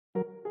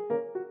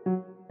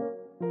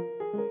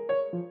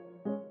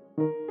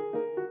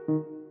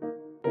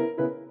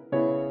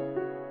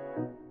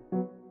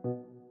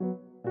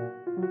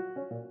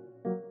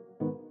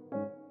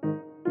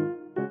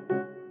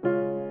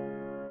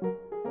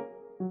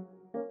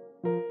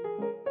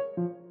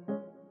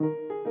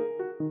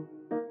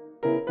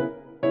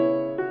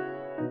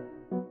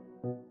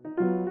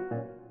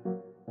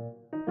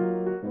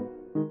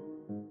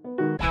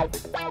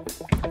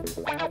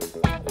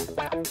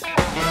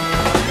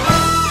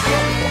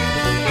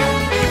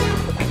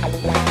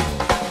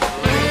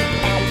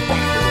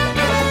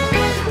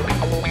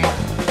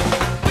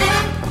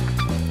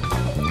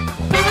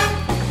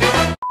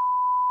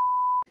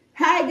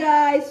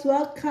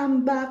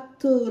Welcome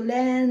back to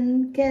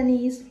Len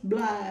Kenny's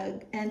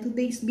vlog. And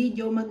today's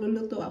video,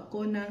 magluluto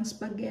ako ng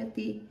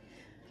spaghetti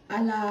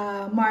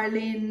ala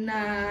MARLYN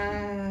na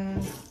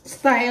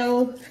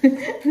style.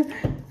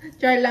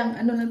 Char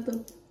lang, ano lang to?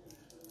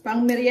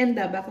 Pang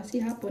merienda ba? Kasi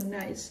hapon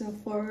na. It's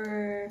 4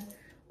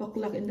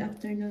 o'clock in the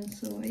afternoon.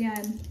 So,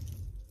 ayan.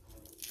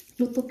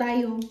 Luto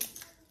tayo.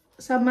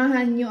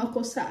 Samahan nyo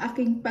ako sa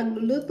aking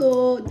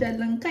pagluluto. Diyan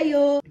lang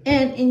kayo.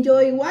 And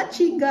enjoy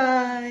watching,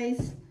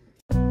 guys!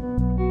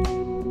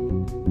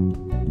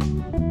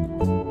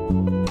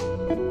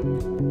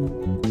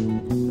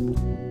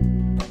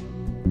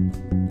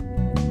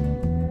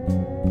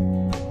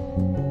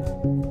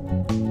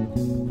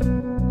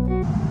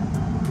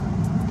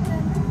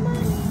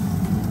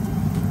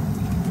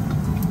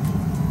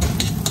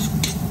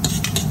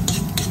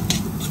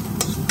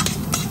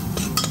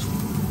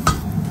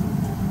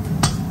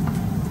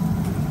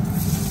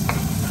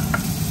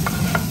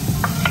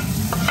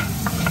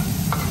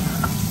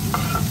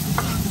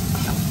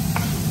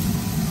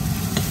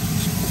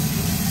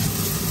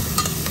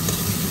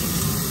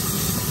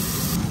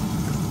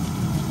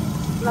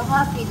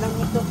 Lahati lang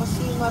ito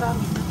kasi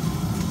marami na.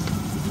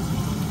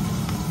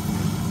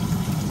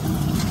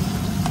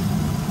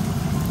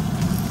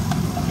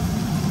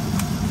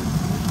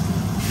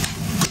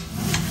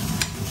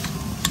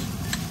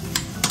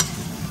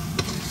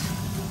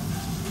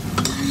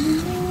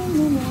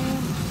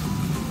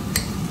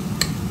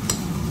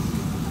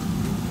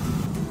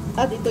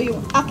 At ito yung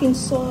aking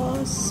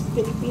sauce,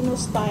 Filipino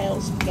style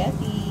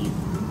spaghetti.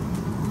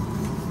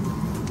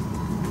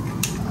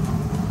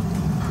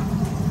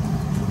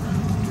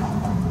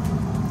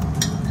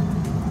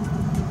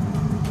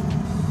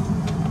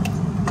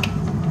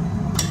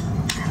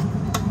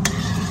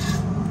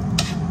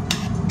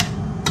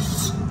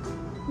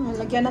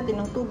 Lagyan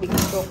natin ng tubig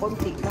ito,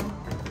 konti lang.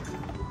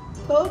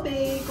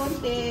 Tubig,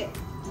 konti.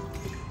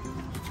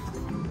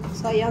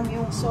 Sayang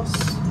yung sauce.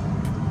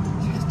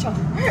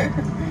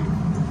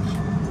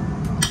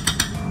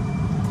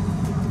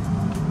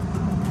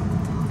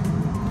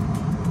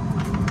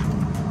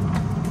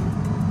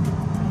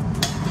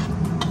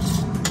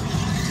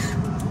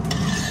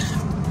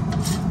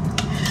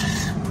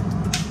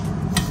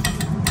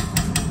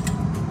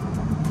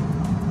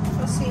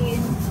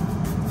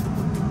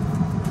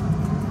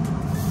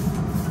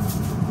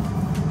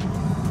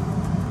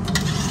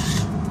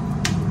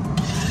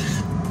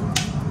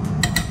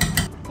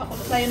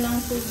 Tayo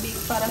ng tubig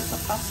para sa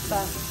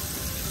pasta.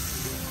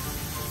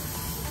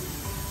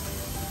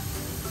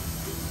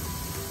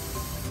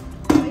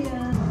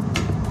 Ayan.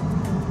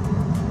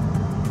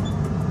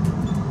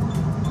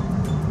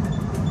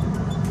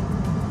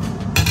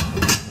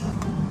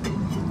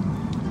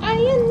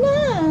 Ayan na.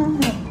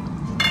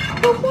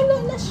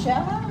 Kumulo na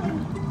siya.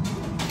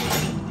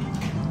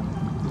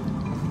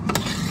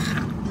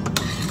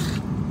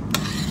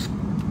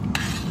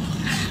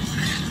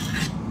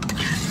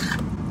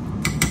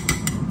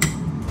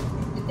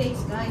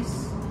 Taste,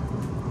 guys.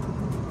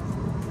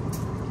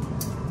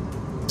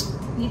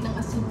 Need ng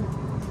asin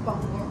pang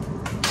more.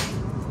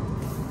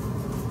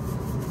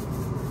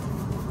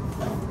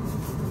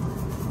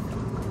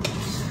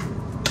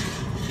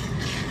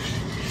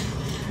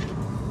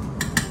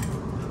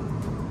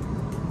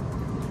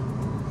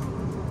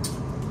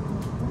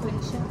 Okay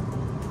siya.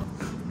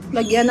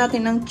 Lagyan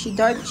natin ng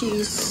cheddar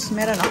cheese.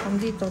 Meron akong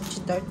dito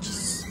cheddar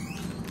cheese.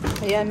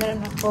 Ayan,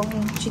 meron akong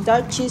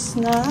cheddar cheese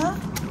na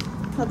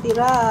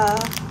natira.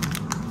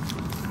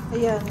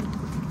 Ayan.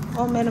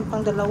 Oh, meron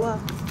pang dalawa.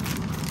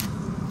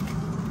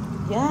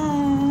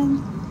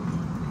 Yan.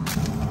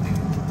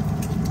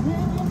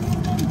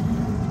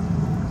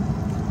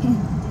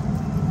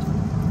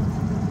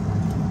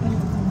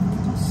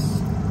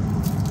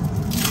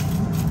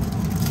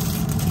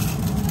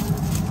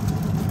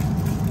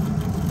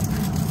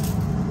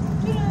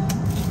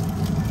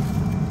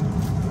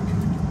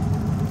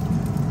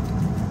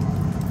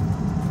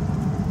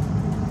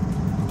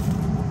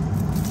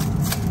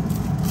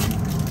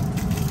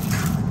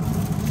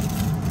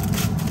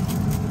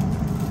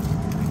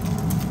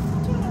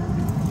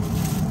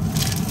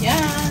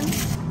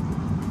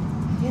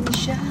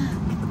 Siya.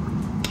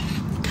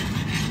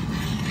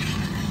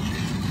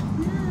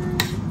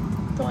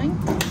 Toing.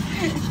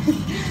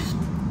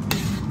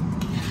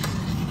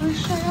 Ang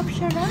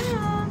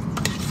sarap-sarap.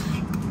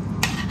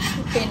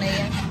 Okay na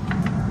yan.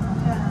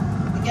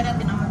 Bigyan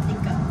natin ng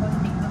mantika.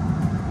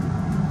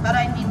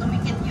 Para hindi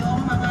dumikit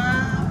yung mga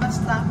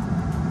pasta.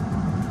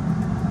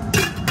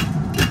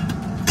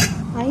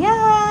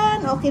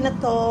 Ayan. Okay na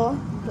to.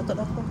 Luto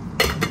na to.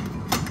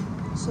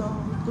 So,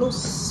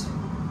 close.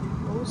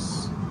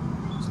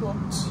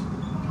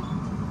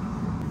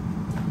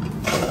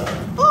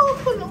 Oh,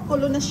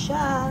 kulong-kulo na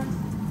siya.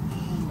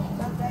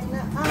 Lagay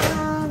na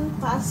ang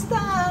pasta.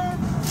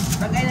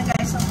 Lagay na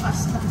guys ang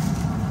pasta.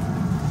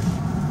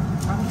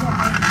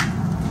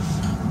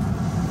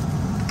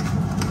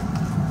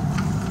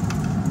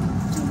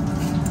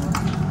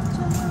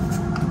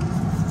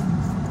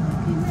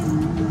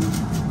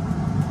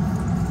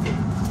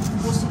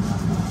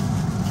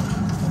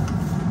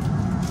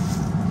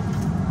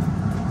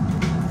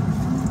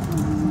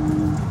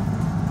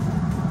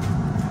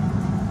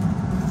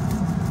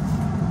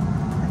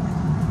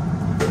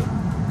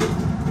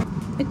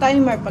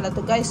 Timer pala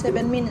to guys.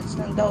 7 minutes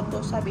lang daw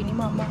to, sabi ni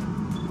mama.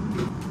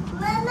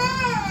 Mama!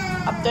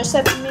 After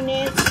 7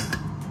 minutes,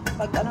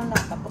 pag ano na,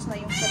 tapos na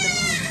yung 7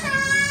 minutes.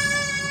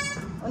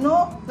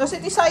 Ano?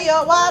 Nasa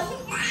Tisaya, what?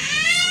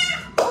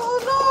 Oh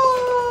no!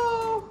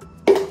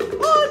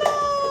 Oh no!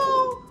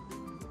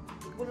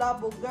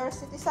 Bulabog, girl,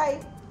 si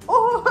Tisay.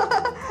 Oh!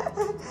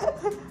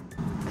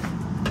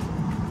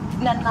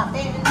 Tignan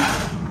natin.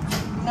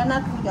 Tignan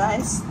natin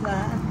guys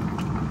na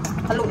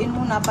haluin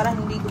muna para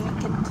hindi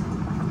dumikit.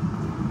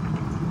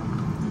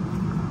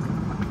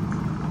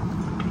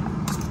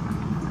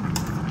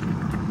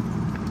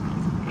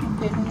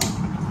 Okay na yan.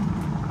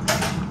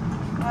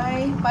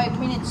 Ay,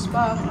 5 minutes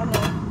pa ang ano.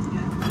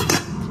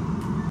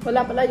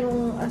 Wala pala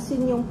yung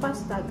asin yung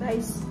pasta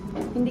guys.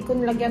 Hindi ko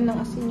nilagyan ng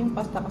asin yung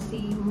pasta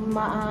kasi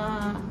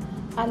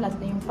maalat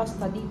na yung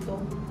pasta dito.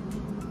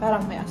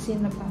 Parang may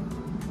asin na pa.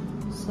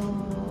 So,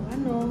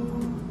 ano,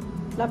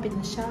 lapit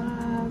na siya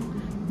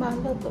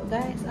maluto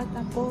guys. At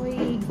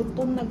ako'y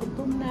gutom na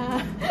gutom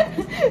na.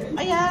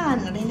 Ayan,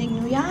 narinig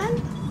nyo yan?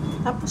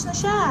 Tapos na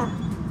siya.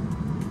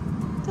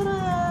 Tara!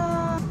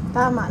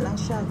 Tama lang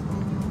siya.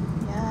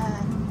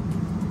 Yan.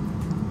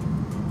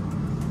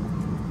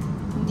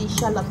 Hindi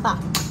siya lata.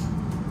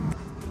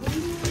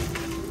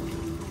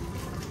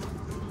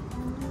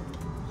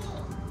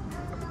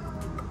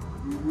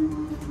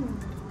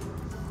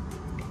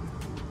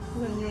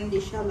 Hindi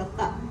siya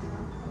lata.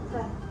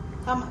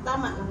 Tama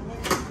lang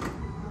yan.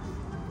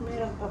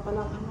 Meron pa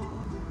palang ano.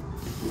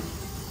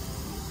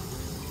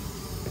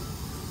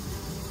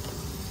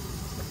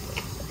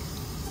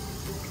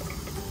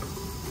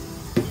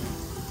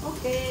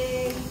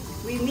 Okay.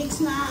 We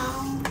mix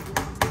now.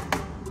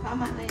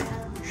 Tama na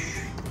yan.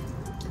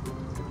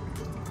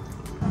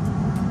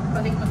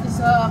 Balik natin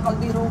sa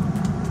kaldero.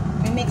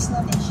 We mix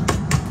natin siya.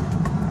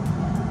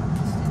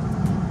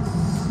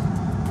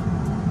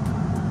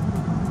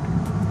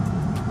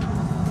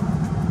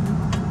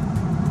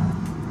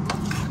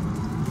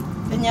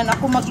 Ganyan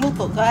ako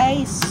magluto,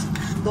 guys.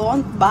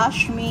 Don't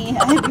bash me.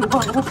 Ay,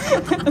 wow.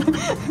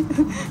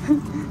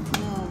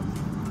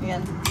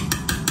 Ayan.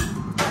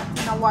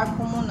 Na-warm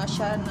ko muna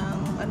siya ng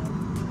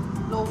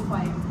low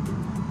fire.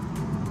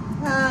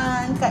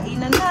 Yan,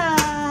 kainan na.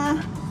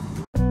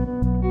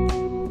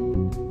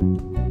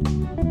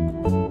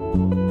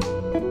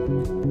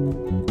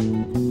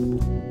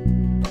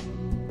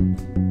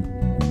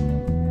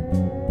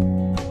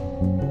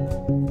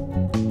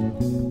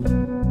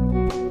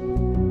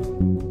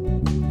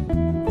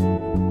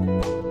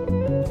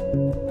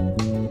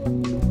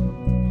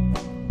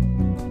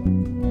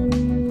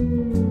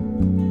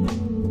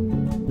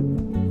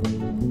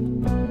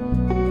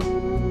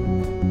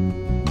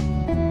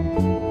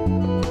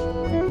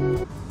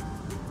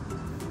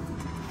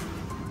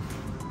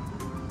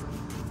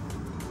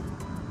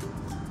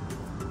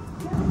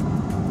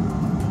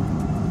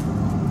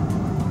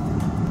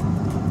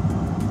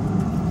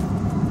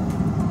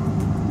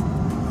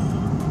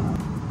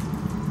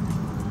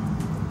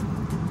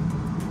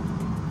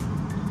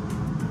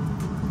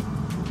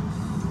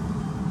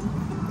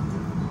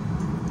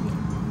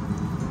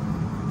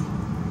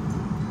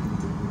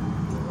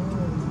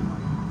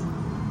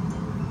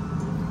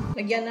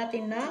 Lagyan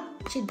natin na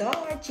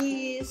cheddar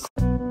cheese.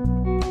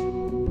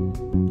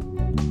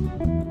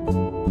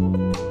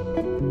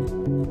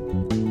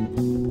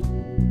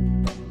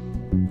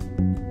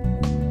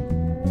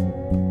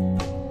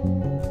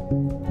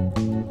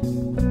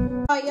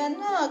 Ayan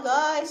na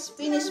guys,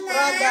 finished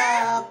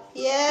product.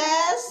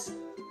 Yes?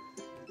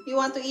 You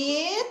want to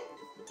eat?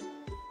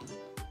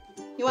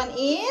 You want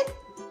eat?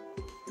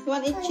 You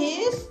want eat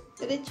cheese?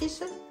 Ready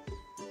cheese?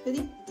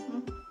 Ready?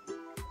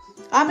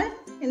 Amen?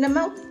 In the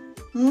mouth?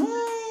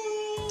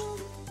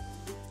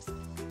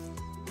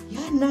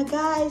 Yan na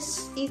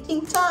guys,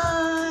 eating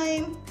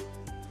time.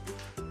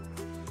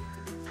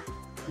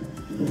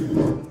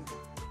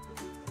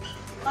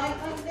 I'm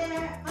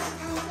there.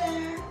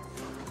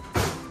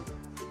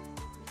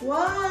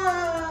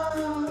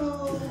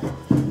 Wow!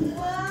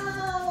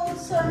 Wow!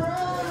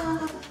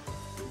 Sarap!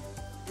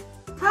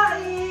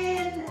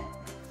 Kain!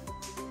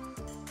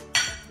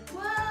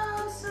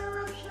 Wow!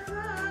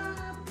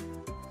 Sarap!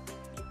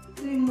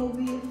 Remove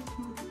it.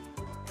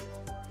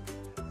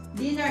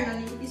 Dinner na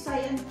nitisa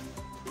yan.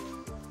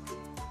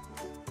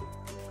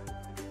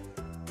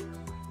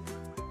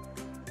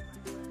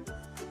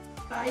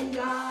 Kain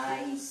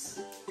guys.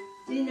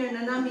 Dinner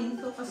na namin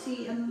to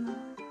kasi 5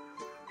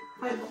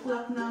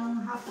 o'clock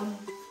ng hapon.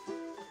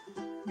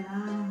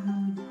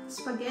 Yan.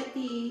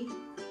 Spaghetti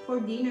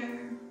for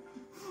dinner.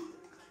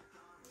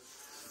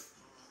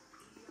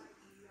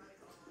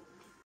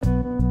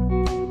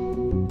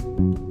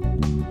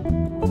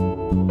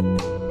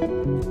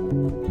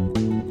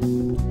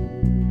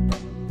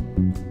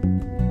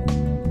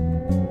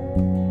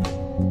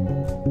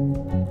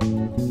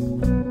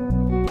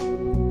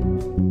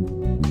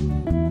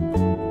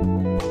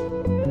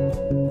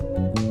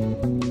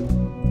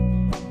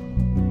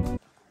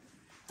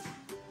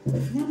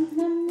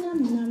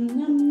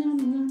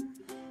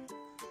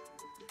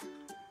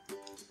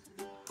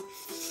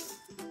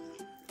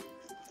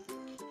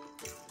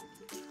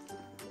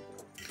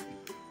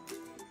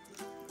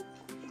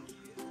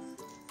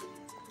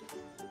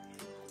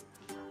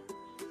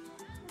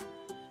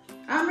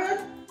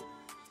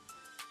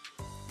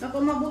 Ako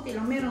mabuti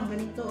lang, meron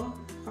ganito.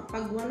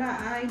 Kapag wala,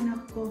 ay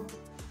nako.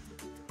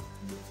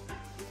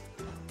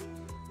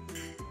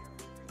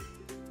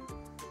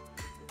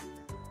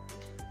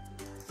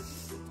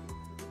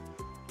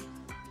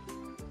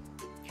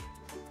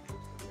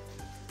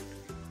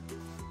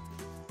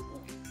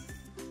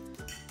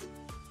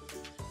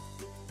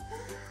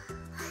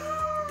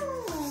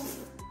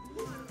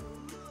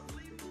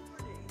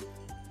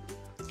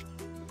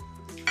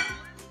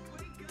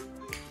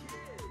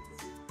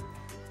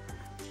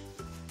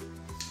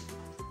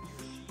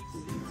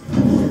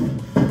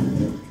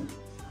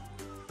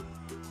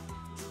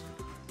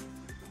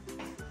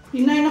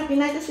 Pinay na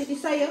pinay kasi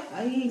sa'yo.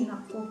 Ay,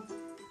 nako.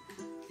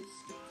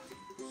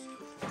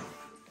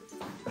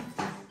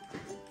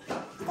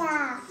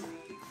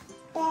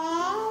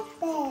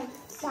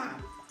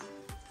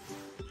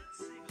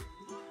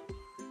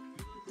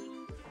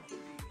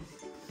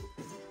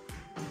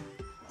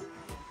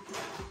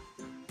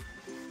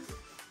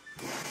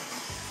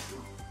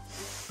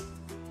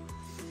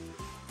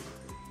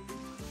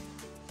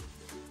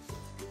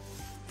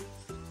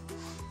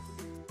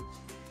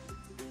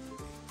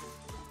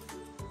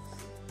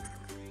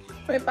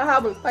 May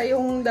pahabol pa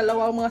yung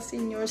dalawang mga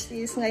seniors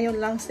is ngayon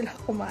lang sila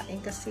kumain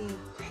kasi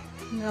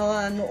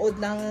nanood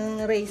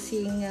ng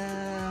racing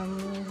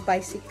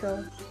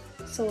bicycle.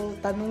 So,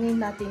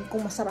 tanungin natin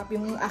kung masarap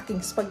yung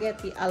aking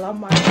spaghetti a la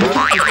MARLYN.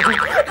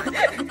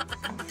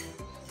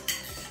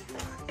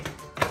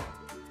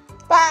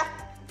 Pa!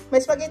 My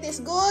spaghetti is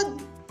good?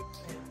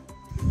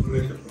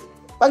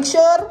 Pag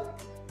sure?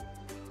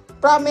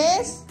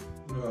 Promise?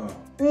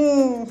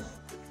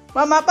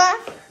 Mama pa?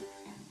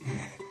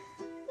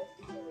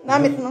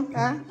 Namit mo,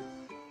 ha?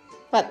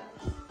 What?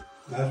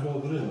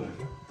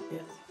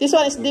 This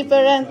one is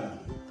different.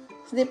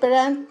 It's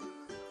different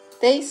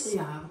taste.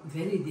 Yeah,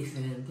 very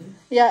different.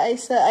 Yeah,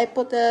 I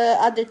put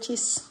other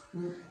cheese.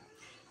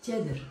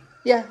 Cheddar.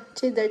 Yeah,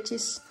 cheddar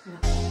cheese.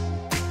 Yeah.